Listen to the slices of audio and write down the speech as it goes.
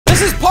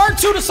is part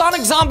 2 to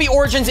Sonic Zombie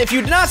Origins. If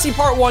you did not see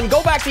part 1,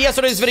 go back to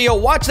yesterday's video.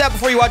 Watch that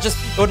before you watch this.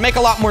 It would make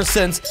a lot more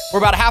sense. We're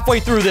about halfway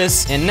through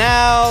this. And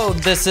now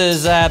this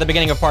is the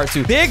beginning of part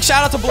 2. Big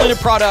shout out to Ballina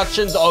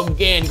Productions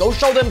again. Go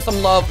show them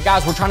some love.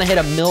 Guys, we're trying to hit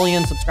 1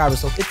 million subscribers.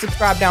 So hit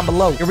subscribe down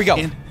below. Here we go.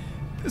 And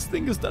this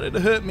thing is starting to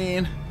hurt,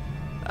 man.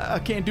 I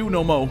can't do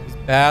no more.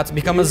 About to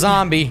become a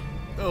zombie.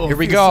 Oh, here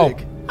we go.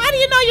 Sick. How do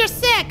you know you're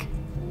sick?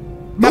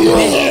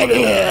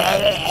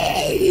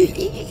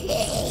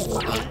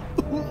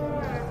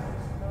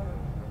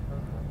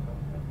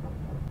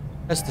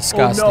 That's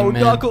disgusting, oh no,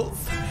 man. Knuckles.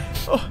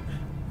 Oh,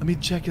 let me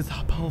check his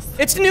pulse.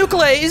 It's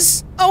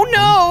Nucleus. Oh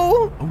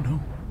no. Oh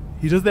no,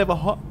 he doesn't have a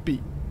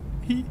heartbeat.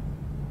 He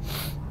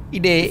I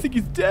did. think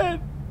he's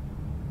dead.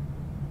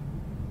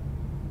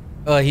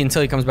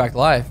 Until he comes back to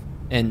life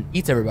and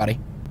eats everybody.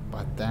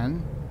 But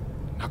then,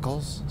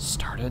 Knuckles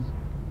started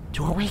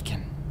to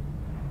awaken.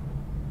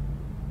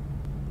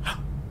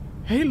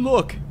 Hey,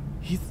 look,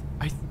 he's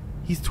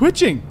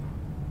twitching.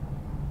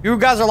 You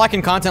guys are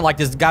liking content like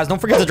this, guys. Don't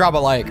forget to drop a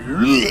like.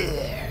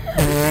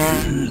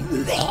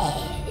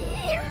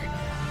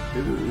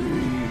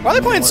 Why are they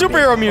playing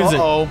superhero music?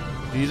 Uh-oh,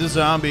 he's a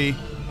zombie.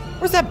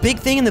 Where's that big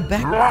thing in the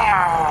back?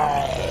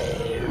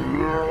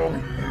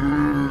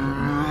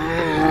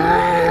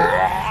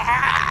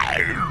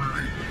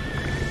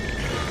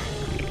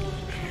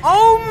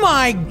 Oh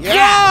my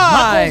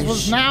gosh! Knuckles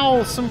was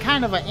now some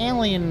kind of an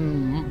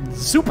alien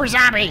super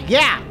zombie.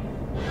 Yeah.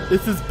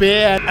 This is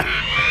bad.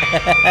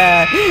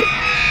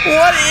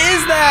 What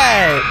is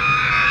that?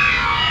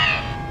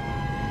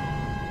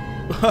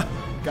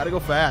 Gotta go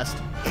fast.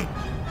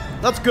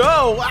 Let's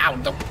go. Wow.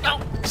 No.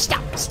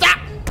 Stop.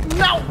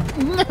 No.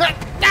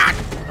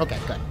 Okay,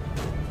 good.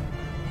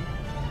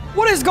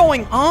 What is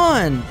going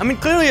on? I mean,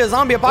 clearly a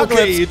zombie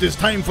apocalypse. Okay, it is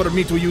time for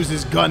me to use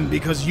this gun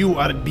because you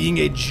are being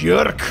a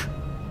jerk.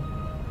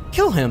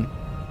 Kill him.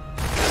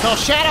 So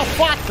Shadow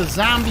fought the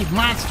zombie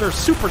monster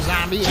super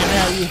zombie,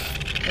 and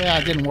yeah,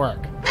 it didn't work.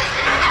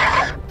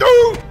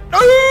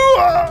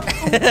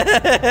 And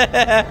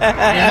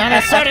then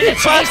I started to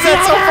chase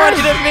That's so funny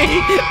to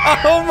me.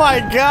 Oh my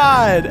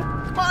god.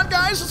 Come on,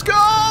 guys, let's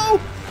go.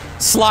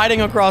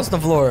 Sliding across the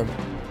floor.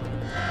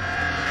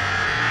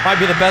 Might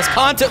be the best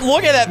content.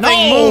 Look at that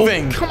thing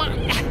moving. Come on,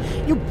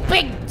 you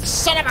big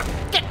son of a...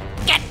 Get...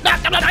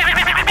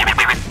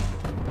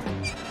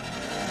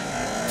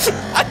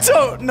 I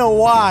don't know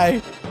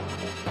why.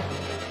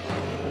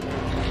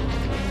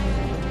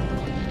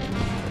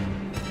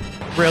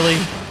 Really?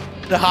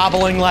 The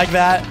hobbling like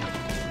that?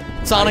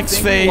 Sonic's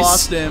face. We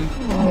lost him.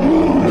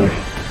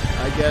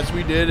 I guess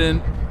we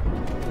didn't.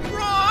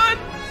 Run!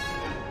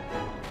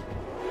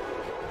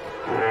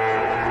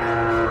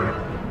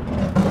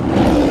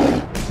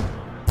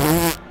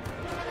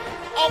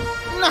 Oh,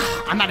 no,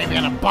 I'm not even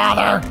gonna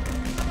bother.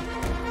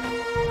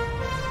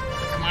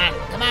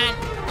 Come on,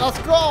 let's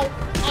go.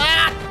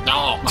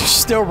 No.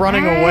 Still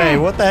running away.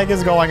 What the heck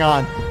is going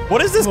on?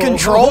 What is this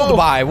controlled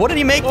by? What did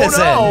he make this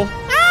in?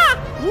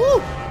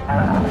 Woo.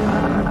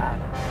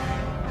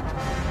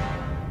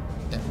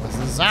 It was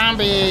a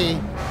zombie. It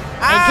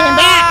came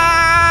back.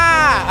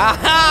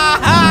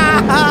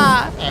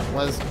 It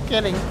was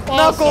getting closer.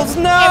 Knuckles,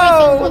 no.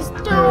 Everything was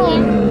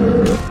doing.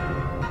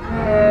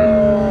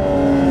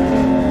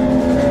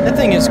 That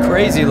thing is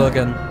crazy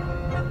looking.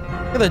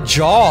 Look at the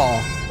jaw.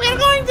 We're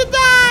going to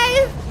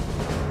die.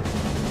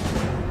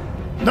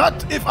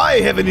 Not if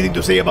I have anything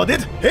to say about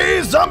it.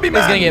 Hey, zombie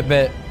man! He's gonna get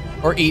bit.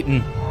 Or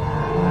eaten.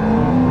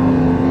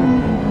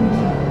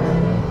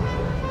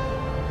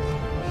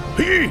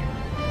 Hey!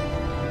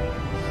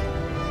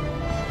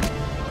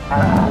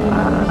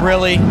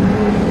 Really?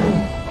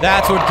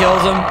 That's what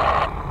kills him?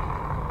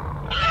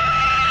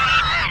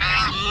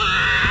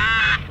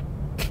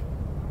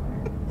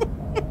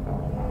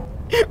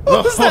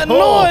 What was that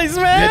noise,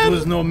 man? That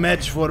was no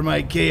match for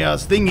my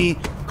chaos thingy.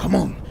 Come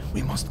on,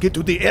 we must get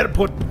to the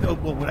airport. Oh,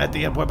 well, we're at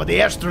the airport, but the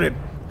airstrip.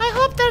 I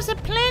hope there's a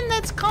plane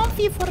that's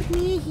comfy for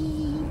me.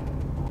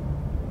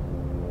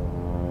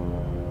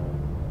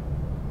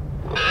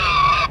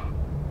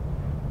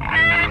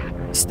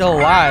 Still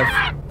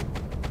alive.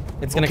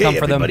 It's gonna come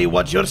for them. Everybody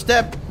watch your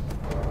step.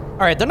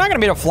 Alright, they're not gonna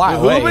be able to fly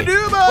away. Or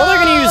they're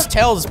gonna use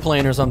Tails'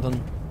 plane or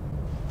something.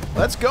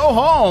 Let's go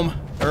home.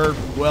 Or,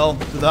 well,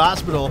 to the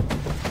hospital.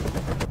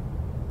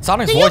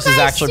 Sonic's voice is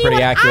actually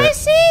pretty accurate. I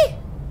see?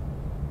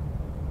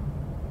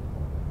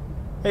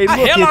 Hey, look,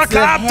 helicopter! it's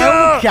a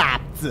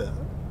helicopter.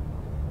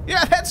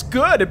 Yeah, that's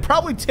good. It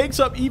probably takes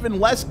up even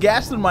less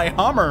gas than my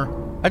Hummer.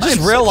 I just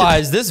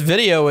realized this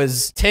video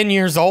is 10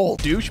 years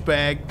old.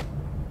 Douchebag.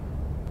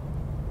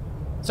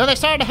 So they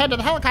started to head to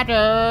the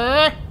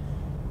helicopter.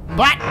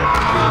 But...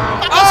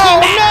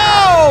 Oh,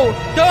 no!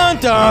 Dun,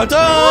 dun, dun!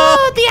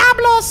 Oh,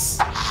 Diablos!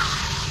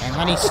 And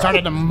then he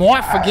started to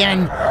morph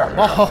again.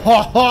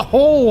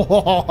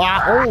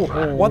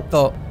 What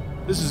the?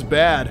 This is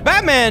bad.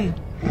 Batman!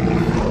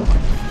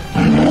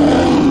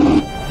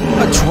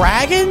 A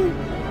dragon?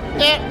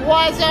 It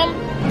was a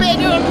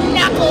bigger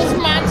Knuckles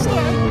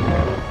monster.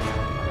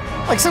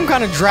 Like some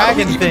kind of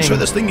dragon Are we even thing. sure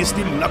this thing is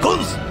still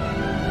Knuckles?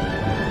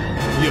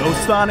 Yo,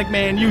 Sonic,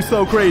 man, you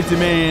so crazy,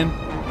 man.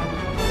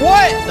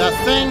 What? The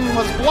thing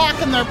was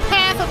blocking their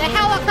path of the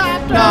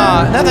helicopter.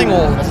 Nah, that thing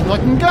will It's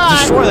looking good.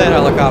 destroy that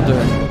helicopter.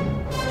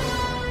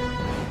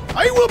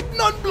 I will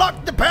not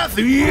block the path.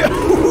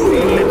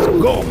 Let's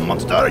go,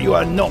 monster. You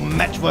are no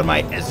match for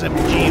my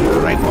SMG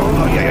rifle.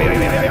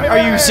 Are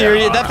you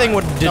serious? That thing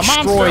would The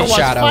monster destroy was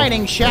Shadow.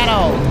 fighting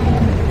Shadow.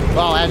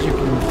 Well, as you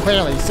can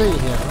clearly see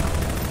here.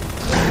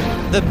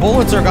 The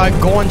bullets are like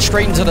going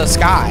straight into the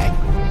sky.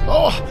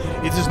 Oh,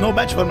 it is no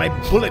match for my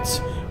bullets.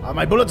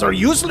 My bullets are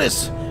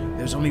useless.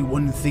 There's only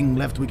one thing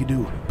left we can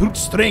do. Brute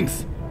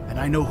strength. And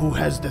I know who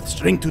has the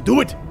strength to do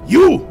it.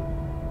 You!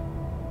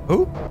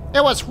 Who?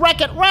 It was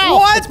Wreck-It Ralph.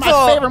 What It's my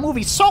the- favorite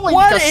movie solely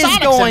What because is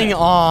Sonic's going in it.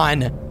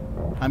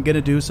 on? I'm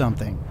gonna do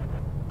something.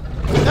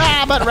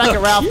 Ah, but Wreck-It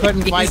Ralph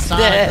couldn't fight He's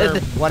Sonic or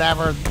dead.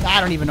 whatever.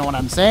 I don't even know what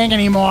I'm saying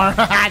anymore.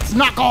 It's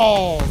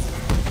Knuckles.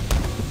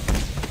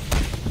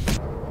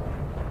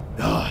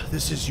 Ah,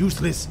 this is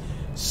useless.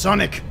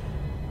 Sonic,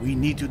 we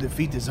need to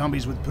defeat the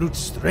zombies with brute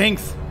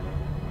strength.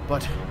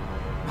 But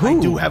I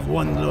do have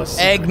one little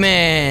secret.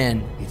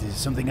 Eggman. It is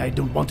something I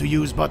don't want to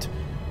use, but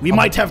we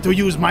might have to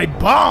use my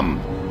bomb.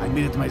 I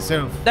made it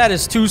myself. That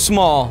is too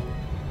small.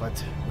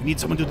 But we need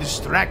someone to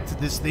distract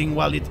this thing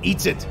while it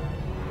eats it.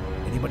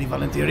 Anybody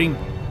volunteering?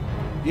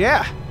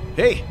 Yeah.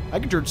 Hey, I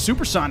can turn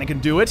supersonic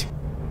and do it.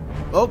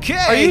 Okay.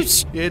 Are you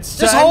It's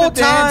this time whole to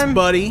dance, time?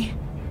 buddy.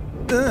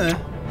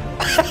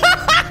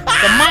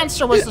 The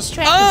monster was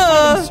distracted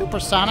fighting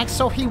Supersonic,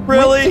 so he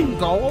Really? wouldn't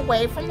go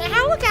away from the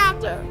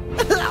helicopter.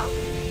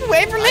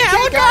 Away from the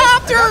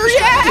helicopter,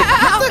 Get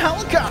the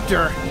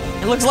helicopter.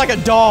 It looks like a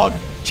dog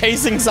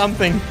chasing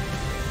something.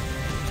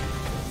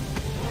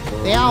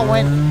 They all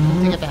went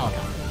to get the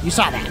helicopter. You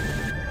saw that.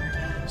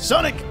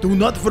 Sonic, do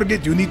not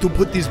forget you need to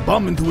put this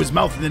bomb into his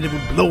mouth and then it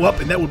will blow up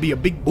and that will be a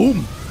big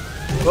boom.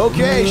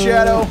 Okay,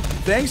 Shadow.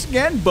 Thanks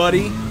again,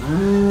 buddy.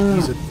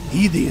 He's an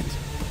idiot.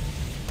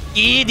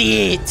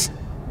 Idiot.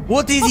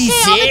 What is he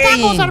Okay, all the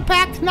tacos are saying?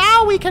 packed.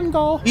 Now we can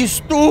go. You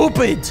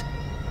stupid.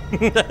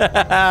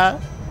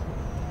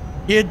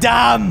 You're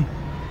dumb.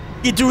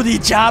 Get to the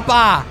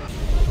chopper.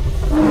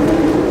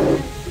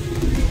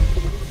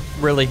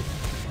 Really?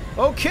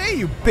 Okay,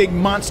 you big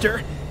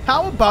monster.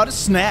 How about a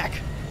snack?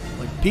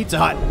 Like Pizza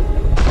Hut.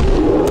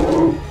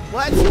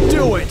 Let's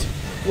do it.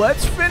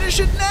 Let's finish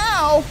it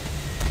now.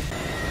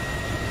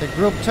 The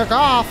group took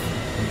off.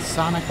 And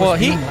Sonic was Well,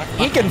 he being left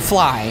behind. can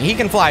fly. He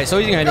can fly, so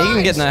he can get in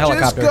the Guys,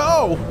 helicopter. Just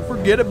go.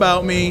 Forget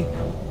about me.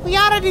 We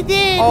already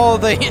did. Oh,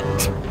 the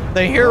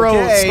hero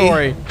Okay.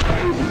 story.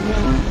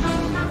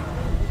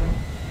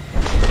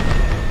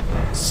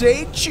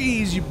 Say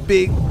cheese, you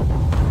big.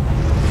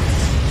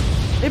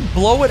 They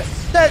blow it.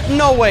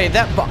 No way.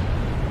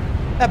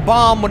 That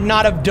bomb would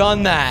not have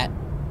done that.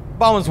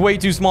 Bomb was way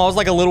too small. It was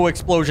like a little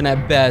explosion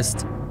at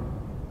best.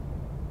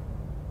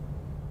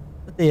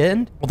 At the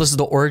end? Well, this is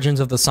the origins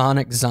of the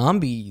Sonic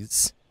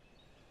zombies.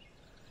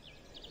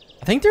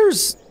 I think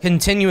there's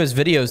continuous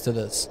videos to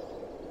this.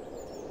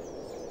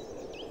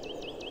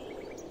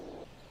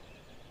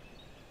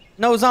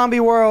 No zombie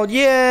world.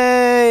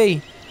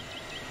 Yay!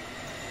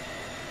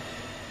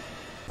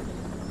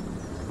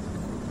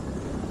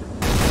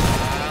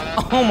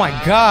 Oh my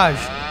gosh.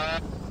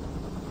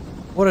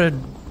 What a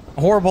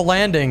horrible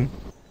landing.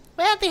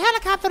 Well, the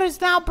helicopter is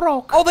now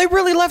broke. Oh, they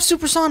really left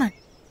Supersonic.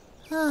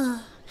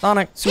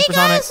 Sonic, Hey Supersonic.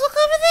 guys, look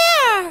over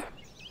there.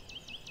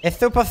 It's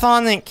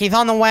Supersonic. He's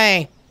on the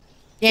way.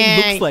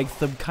 It looks like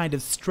some kind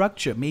of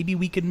structure. Maybe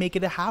we could make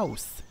it a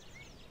house.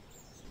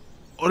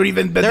 Or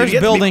even better There's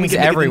yet, maybe we buildings can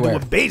make it everywhere.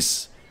 into a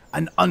base.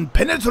 An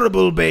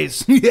unpenetrable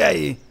base.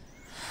 Yay.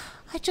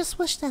 I just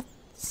wish that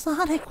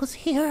Sonic was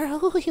here.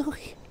 What do you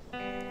mean?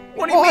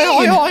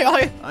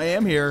 I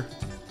am here.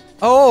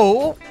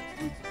 Oh,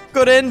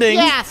 good ending.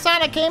 Yeah,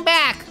 Sonic came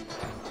back.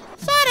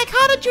 Sonic,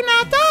 how did you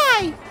not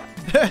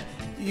die?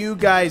 You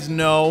guys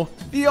know,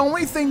 the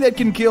only thing that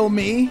can kill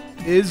me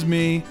is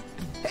me.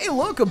 Hey,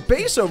 look, a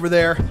base over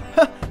there.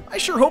 I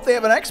sure hope they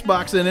have an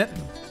Xbox in it.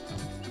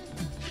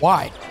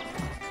 Why?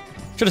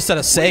 Should have said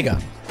a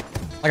Sega.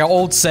 Like an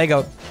old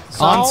Sega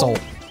console.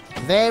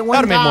 They went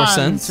That'd've made more on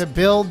sense. to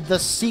build the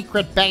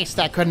secret base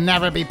that could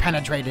never be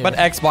penetrated. But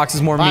Xbox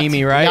is more But memey,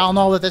 we right? all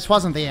know that this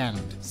wasn't the end.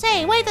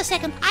 Say, wait a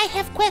second. I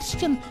have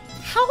question.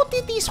 How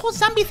did this whole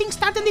zombie thing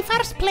start in the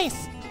first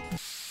place?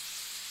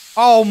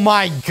 Oh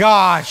my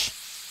gosh.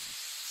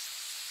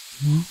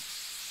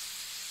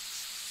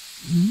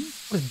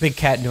 What is Big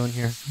Cat doing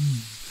here?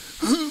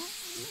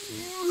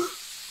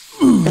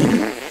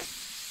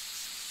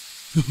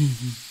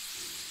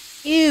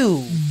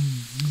 Ew.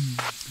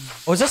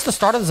 Oh, is this the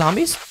start of the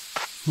zombies?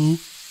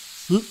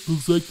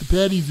 Looks like the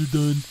patties are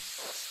done.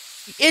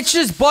 It's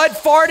just butt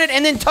farted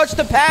and then touched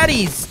the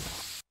patties.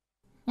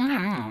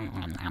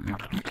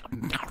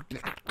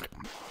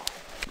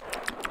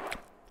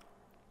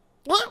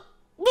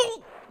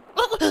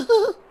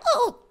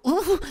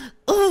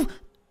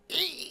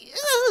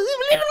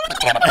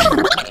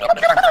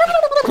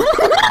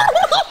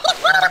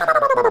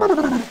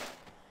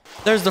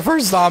 There's the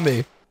first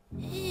zombie.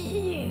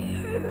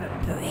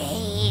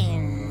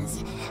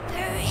 Brains.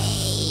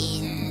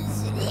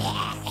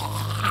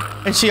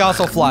 And she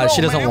also flies.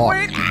 She doesn't walk.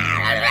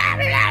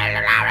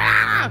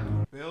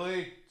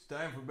 Billy, it's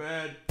time for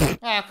bed.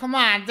 Oh, come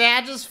on,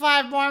 Dad. Just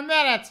 5 more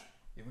minutes.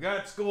 You've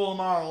got school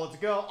tomorrow. Let's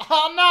go.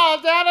 Oh, no,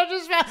 Dad. I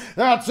just found...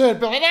 That's it,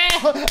 Billy.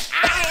 Dad,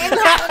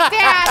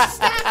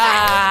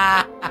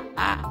 stop.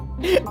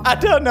 I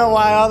don't know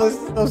why all this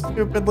is so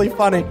stupidly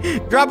funny.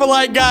 Drop a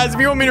like, guys. If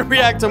you want me to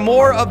react to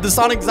more of the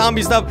Sonic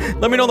Zombie stuff,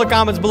 let me know in the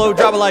comments below.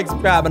 Drop a like,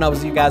 subscribe, and I will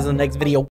see you guys in the next video.